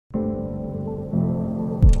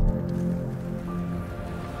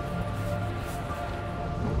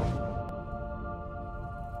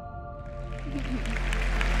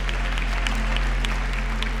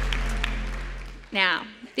Now,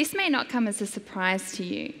 this may not come as a surprise to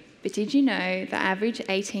you, but did you know the average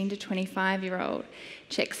 18 to 25-year-old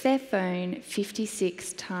checks their phone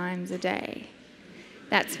 56 times a day?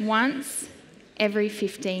 That's once every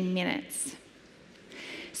 15 minutes.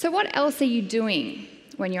 So what else are you doing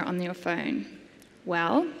when you're on your phone?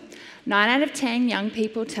 Well, 9 out of 10 young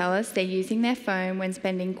people tell us they're using their phone when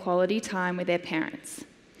spending quality time with their parents.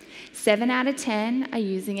 7 out of 10 are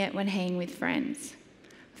using it when hanging with friends.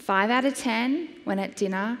 5 out of 10 when at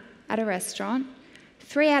dinner at a restaurant.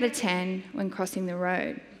 3 out of 10 when crossing the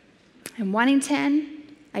road. And 1 in 10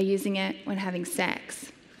 are using it when having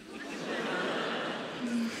sex.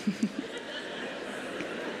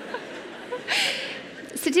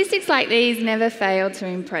 Statistics like these never fail to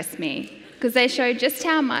impress me, because they show just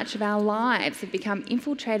how much of our lives have become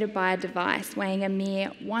infiltrated by a device weighing a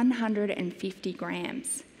mere 150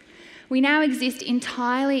 grams. We now exist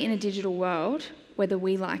entirely in a digital world, whether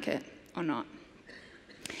we like it or not.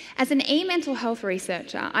 As an e-mental health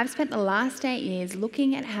researcher, I've spent the last 8 years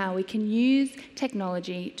looking at how we can use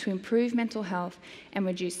technology to improve mental health and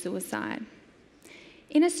reduce suicide.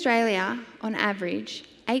 In Australia, on average,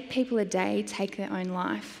 8 people a day take their own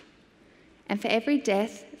life. And for every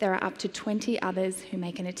death, there are up to 20 others who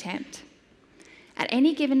make an attempt. At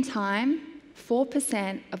any given time,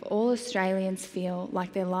 4% of all Australians feel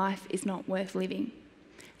like their life is not worth living.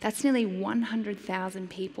 That's nearly 100,000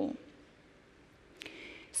 people.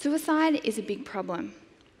 Suicide is a big problem,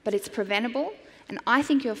 but it's preventable, and I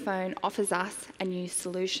think your phone offers us a new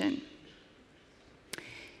solution.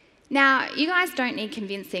 Now, you guys don't need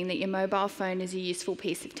convincing that your mobile phone is a useful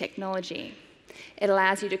piece of technology. It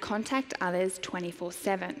allows you to contact others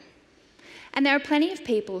 24/7. And there are plenty of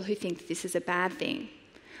people who think this is a bad thing.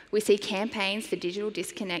 We see campaigns for digital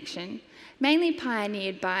disconnection, mainly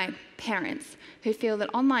pioneered by parents who feel that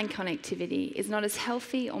online connectivity is not as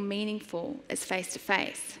healthy or meaningful as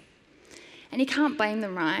face-to-face. And you can't blame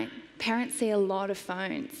them, right? Parents see a lot of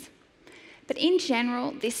phones. But in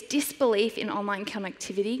general, this disbelief in online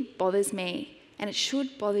connectivity bothers me, and it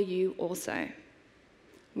should bother you also.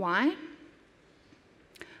 Why?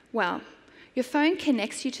 Well, your phone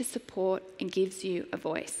connects you to support and gives you a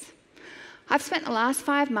voice. I've spent the last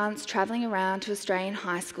 5 months travelling around to Australian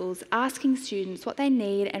high schools asking students what they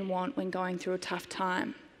need and want when going through a tough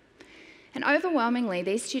time. And overwhelmingly,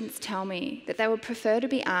 these students tell me that they would prefer to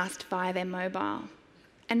be asked via their mobile,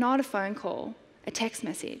 and not a phone call, a text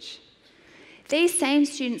message. These same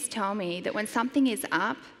students tell me that when something is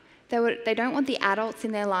up, they don't want the adults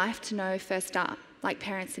in their life to know first up, like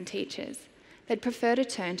parents and teachers. They'd prefer to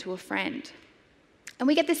turn to a friend. And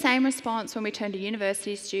we get the same response when we turn to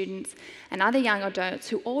university students and other young adults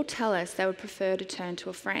who all tell us they would prefer to turn to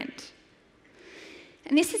a friend.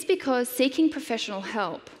 And this is because seeking professional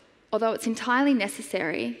help, although it's entirely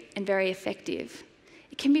necessary and very effective,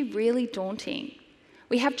 it can be really daunting.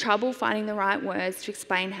 We have trouble finding the right words to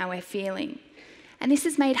explain how we're feeling. And this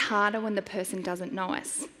is made harder when the person doesn't know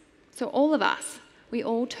us. So all of us, we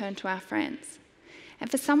all turn to our friends. And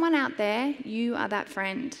for someone out there, you are that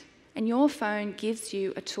friend. And your phone gives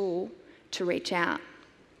you a tool to reach out.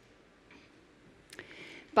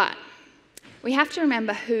 But we have to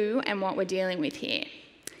remember who and what we're dealing with here.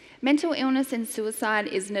 Mental illness and suicide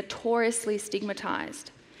is notoriously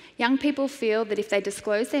stigmatised. Young people feel that if they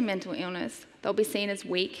disclose their mental illness, they'll be seen as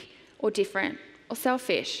weak or different or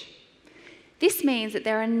selfish. This means that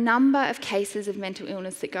there are a number of cases of mental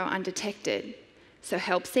illness that go undetected, so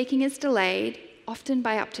help seeking is delayed, often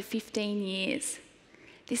by up to 15 years.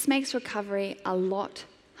 This makes recovery a lot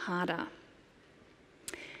harder.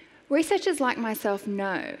 Researchers like myself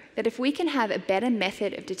know that if we can have a better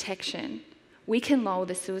method of detection, we can lower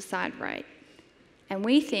the suicide rate. And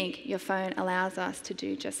we think your phone allows us to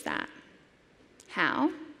do just that.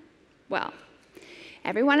 How? Well,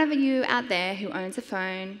 every one of you out there who owns a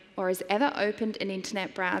phone or has ever opened an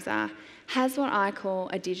internet browser has what I call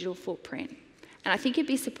a digital footprint. And I think you'd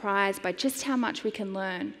be surprised by just how much we can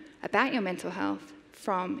learn about your mental health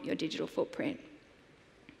from your digital footprint.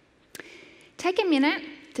 Take a minute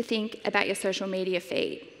to think about your social media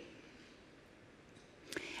feed.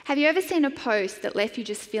 Have you ever seen a post that left you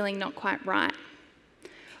just feeling not quite right?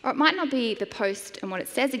 Or it might not be the post and what it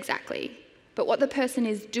says exactly, but what the person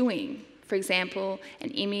is doing. For example, an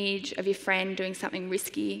image of your friend doing something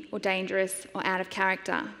risky or dangerous or out of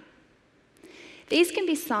character. These can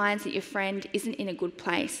be signs that your friend isn't in a good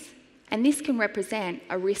place, and this can represent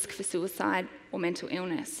a risk for suicide or mental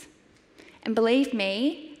illness. And believe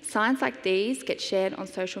me, signs like these get shared on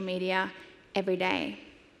social media every day.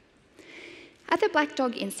 At the Black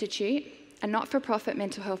Dog Institute, a not-for-profit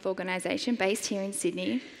mental health organisation based here in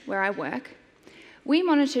Sydney, where I work, we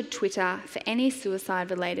monitored Twitter for any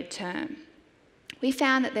suicide-related term. We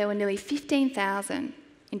found that there were nearly 15,000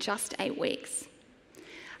 in just 8 weeks.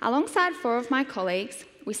 Alongside 4 of my colleagues,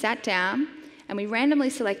 we sat down and we randomly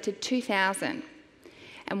selected 2,000.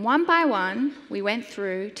 And one by one, we went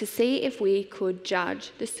through to see if we could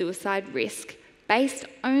judge the suicide risk based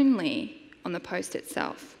only on the post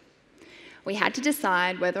itself. We had to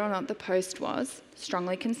decide whether or not the post was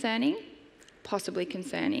strongly concerning, possibly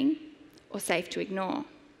concerning, or safe to ignore.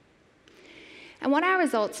 And what our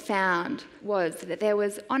results found was that there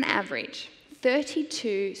was, on average,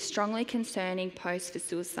 32 strongly concerning posts for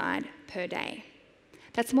suicide per day.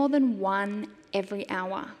 That's more than 1 every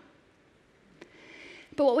hour.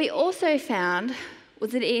 But what we also found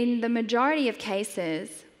was that in the majority of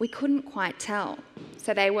cases, we couldn't quite tell,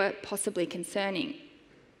 so they were possibly concerning.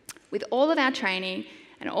 With all of our training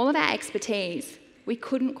and all of our expertise, we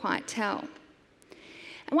couldn't quite tell.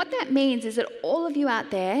 And what that means is that all of you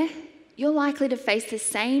out there, you're likely to face the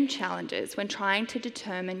same challenges when trying to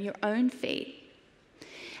determine your own feed.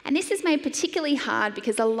 And this is made particularly hard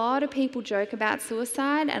because a lot of people joke about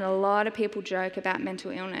suicide and a lot of people joke about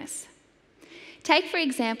mental illness. Take, for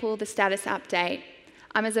example, the status update,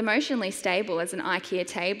 "I'm as emotionally stable as an IKEA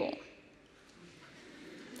table."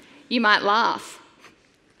 You might laugh.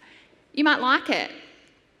 You might like it.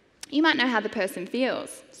 You might know how the person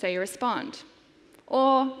feels, so you respond.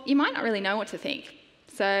 Or you might not really know what to think,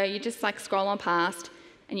 so you just scroll on past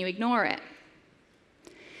and you ignore it.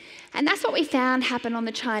 And that's what we found happened on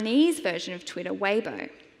the Chinese version of Twitter, Weibo.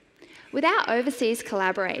 With our overseas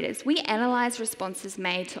collaborators, we analysed responses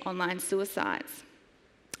made to online suicides.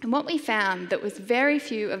 And what we found that was very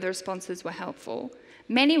few of the responses were helpful,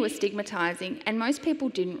 many were stigmatising, and most people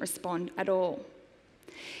didn't respond at all.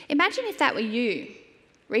 Imagine if that were you,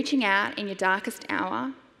 reaching out in your darkest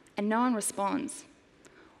hour and no one responds.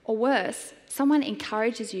 Or worse, someone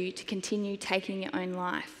encourages you to continue taking your own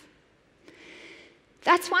life.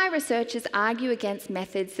 That's why researchers argue against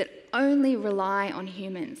methods that only rely on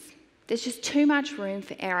humans. There's just too much room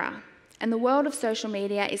for error, and the world of social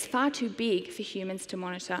media is far too big for humans to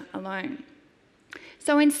monitor alone.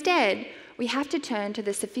 So instead, we have to turn to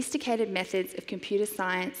the sophisticated methods of computer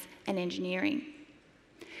science and engineering.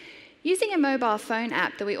 Using a mobile phone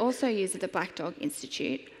app that we also use at the Black Dog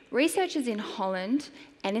Institute, researchers in Holland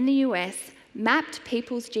and in the US mapped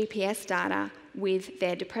people's GPS data with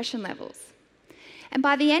their depression levels. And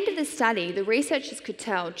by the end of the study, the researchers could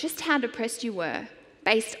tell just how depressed you were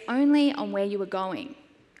based only on where you were going,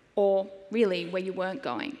 or really where you weren't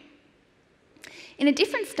going. In a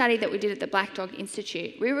different study that we did at the Black Dog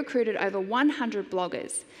Institute, we recruited over 100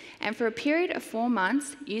 bloggers, and for a period of 4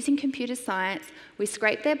 months, using computer science, we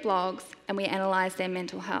scraped their blogs and we analysed their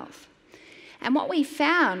mental health. And what we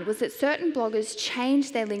found was that certain bloggers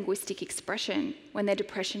changed their linguistic expression when their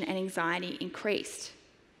depression and anxiety increased.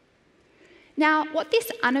 Now, what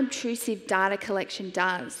this unobtrusive data collection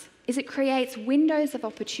does is it creates windows of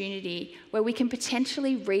opportunity where we can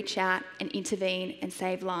potentially reach out and intervene and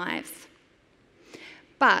save lives.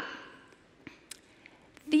 But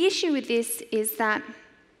the issue with this is that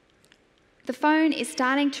the phone is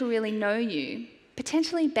starting to really know you,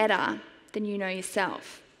 potentially better than you know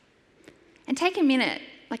yourself. And take a minute,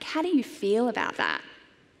 how do you feel about that?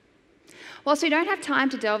 Whilst we don't have time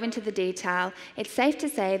to delve into the detail, it's safe to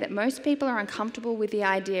say that most people are uncomfortable with the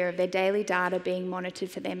idea of their daily data being monitored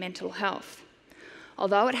for their mental health.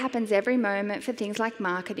 Although it happens every moment for things like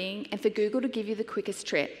marketing and for Google to give you the quickest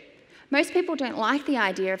trip, most people don't like the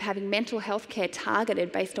idea of having mental health care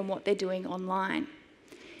targeted based on what they're doing online.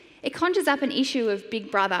 It conjures up an issue of Big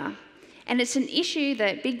Brother, and it's an issue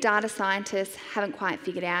that big data scientists haven't quite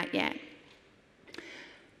figured out yet.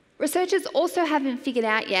 Researchers also haven't figured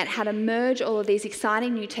out yet how to merge all of these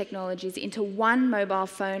exciting new technologies into one mobile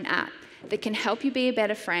phone app that can help you be a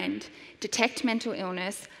better friend, detect mental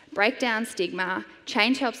illness, break down stigma,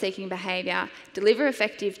 change help-seeking behaviour, deliver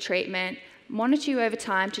effective treatment, monitor you over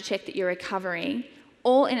time to check that you're recovering,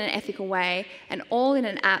 all in an ethical way, and all in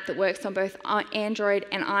an app that works on both Android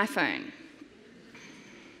and iPhone.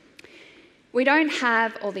 We don't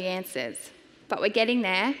have all the answers, but we're getting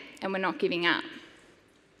there and we're not giving up.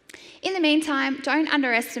 In the meantime, don't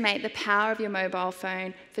underestimate the power of your mobile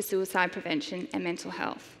phone for suicide prevention and mental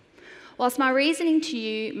health. Whilst my reasoning to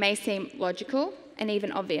you may seem logical and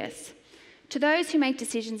even obvious, to those who make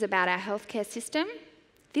decisions about our healthcare system,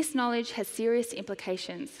 this knowledge has serious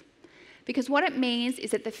implications. Because what it means is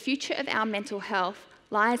that the future of our mental health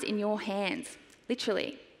lies in your hands,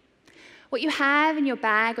 literally. What you have in your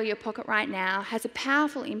bag or your pocket right now has a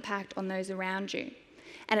powerful impact on those around you.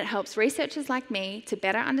 And it helps researchers like me to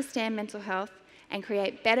better understand mental health and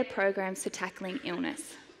create better programs for tackling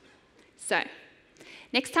illness. So,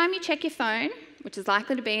 next time you check your phone, which is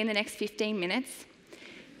likely to be in the next 15 minutes,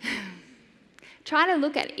 try to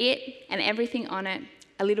look at it and everything on it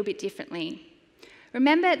a little bit differently.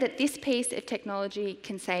 Remember that this piece of technology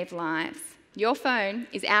can save lives. Your phone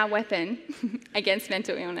is our weapon against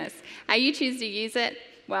mental illness. How you choose to use it,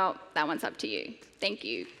 well, that one's up to you. Thank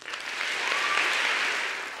you.